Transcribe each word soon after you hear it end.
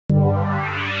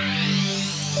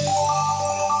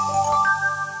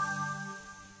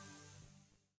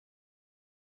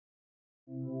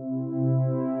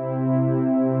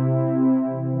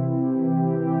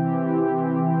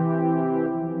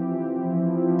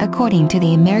According to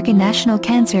the American National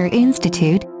Cancer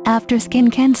Institute, after skin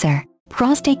cancer,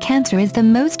 prostate cancer is the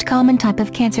most common type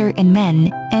of cancer in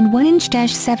men, and 1 in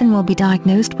 7 will be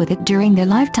diagnosed with it during their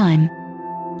lifetime.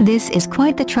 This is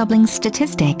quite the troubling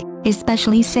statistic,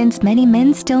 especially since many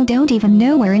men still don't even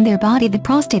know where in their body the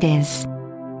prostate is.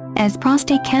 As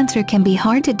prostate cancer can be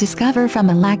hard to discover from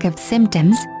a lack of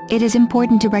symptoms, it is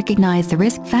important to recognize the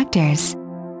risk factors.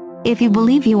 If you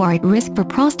believe you are at risk for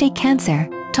prostate cancer,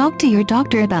 talk to your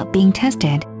doctor about being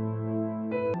tested.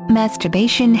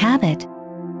 Masturbation habit.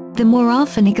 The more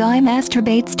often a guy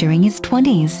masturbates during his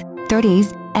 20s,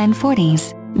 30s, and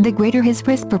 40s, the greater his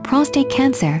risk for prostate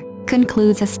cancer,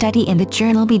 concludes a study in the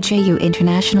journal BJU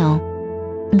International.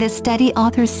 The study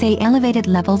authors say elevated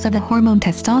levels of the hormone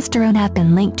testosterone have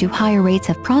been linked to higher rates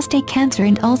of prostate cancer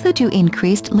and also to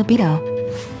increased libido.